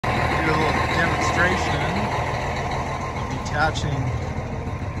demonstration of detaching,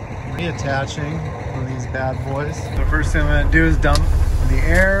 reattaching one of these bad boys. The first thing I'm going to do is dump the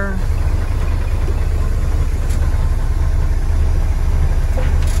air.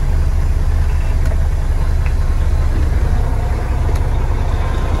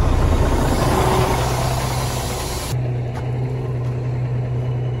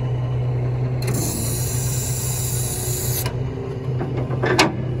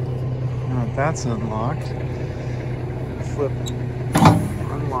 That's unlocked. Flip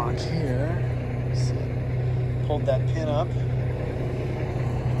unlock here. See, pulled that pin up.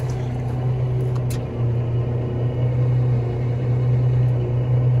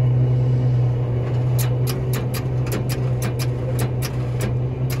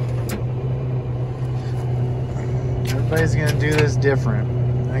 Everybody's gonna do this different.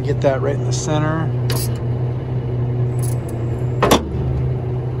 I get that right in the center.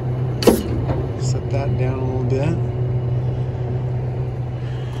 That down a little bit.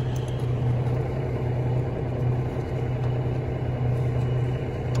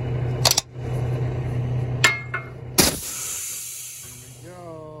 There we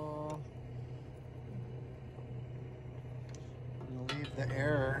go. I'm going to leave the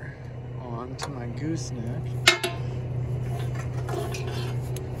air on to my gooseneck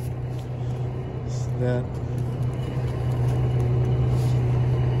so that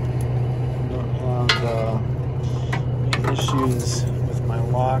any issues with my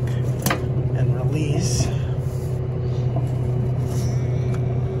lock and release.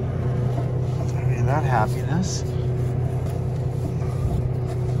 I mean, that happiness.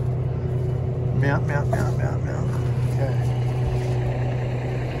 Mount. Okay.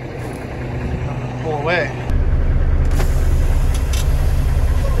 Pull away.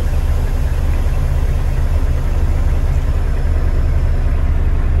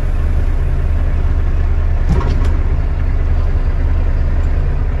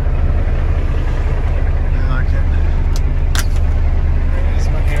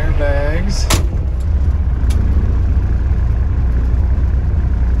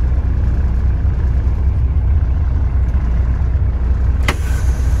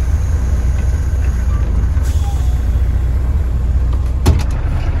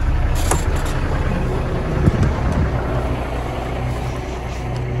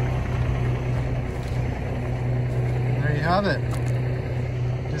 Have it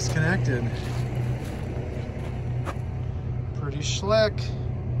disconnected. Pretty slick.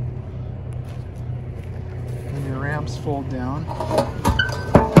 And your ramps fold down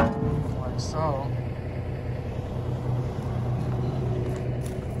like so.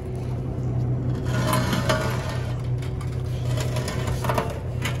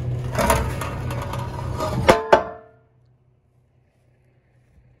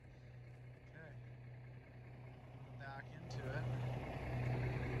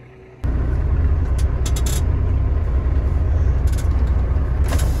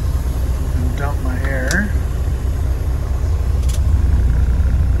 Dump my air.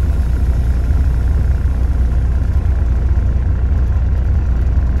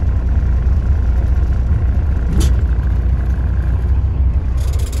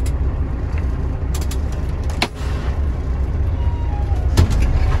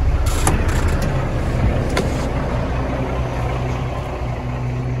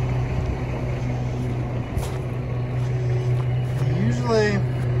 Usually,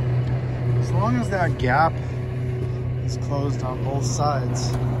 as long as that gap is closed on both sides,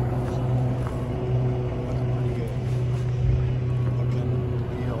 pretty good looking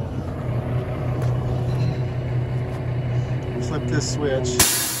wheel. Flip this switch,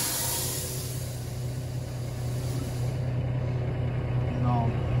 and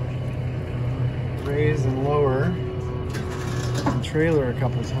I'll raise and lower the trailer a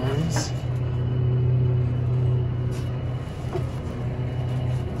couple times.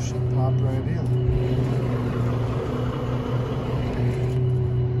 Pop right in.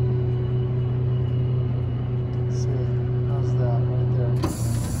 So, how's that right there?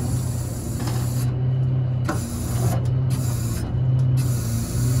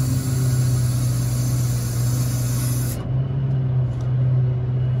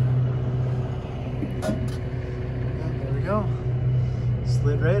 Yeah, there we go.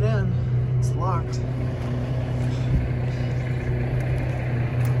 Slid right in. It's locked.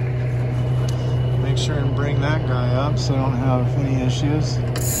 Make sure and bring that guy up so I don't have any issues.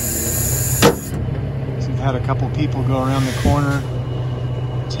 So we've had a couple people go around the corner,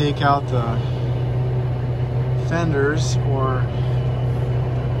 take out the fenders, or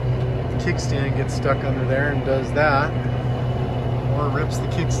the kickstand gets stuck under there and does that, or rips the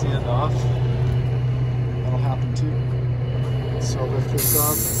kickstand off. that'll happen too. So I'll lift this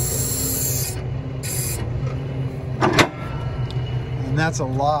up. And that's a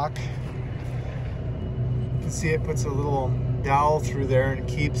lock. You can see it puts a little dowel through there and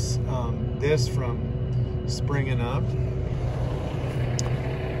keeps this from springing up.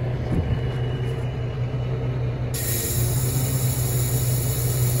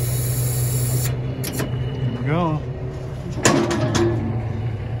 There we go.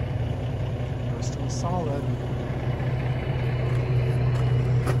 We're still solid.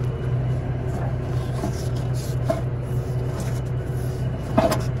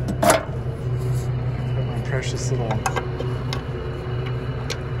 Put my precious little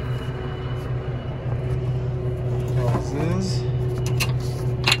hoses.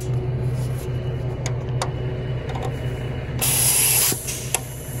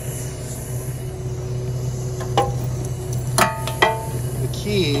 The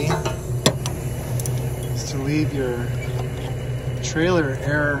key is to leave your trailer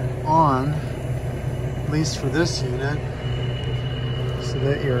air on, at least for this unit, so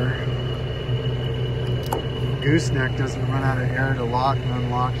that your gooseneck doesn't run out of air to lock and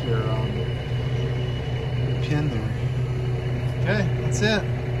unlock your pin there. Okay, that's it.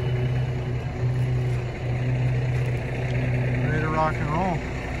 Ready to rock and roll.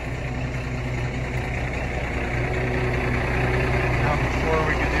 Now before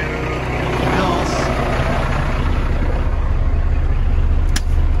we could do anything else,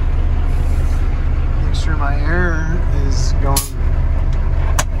 make sure my air is going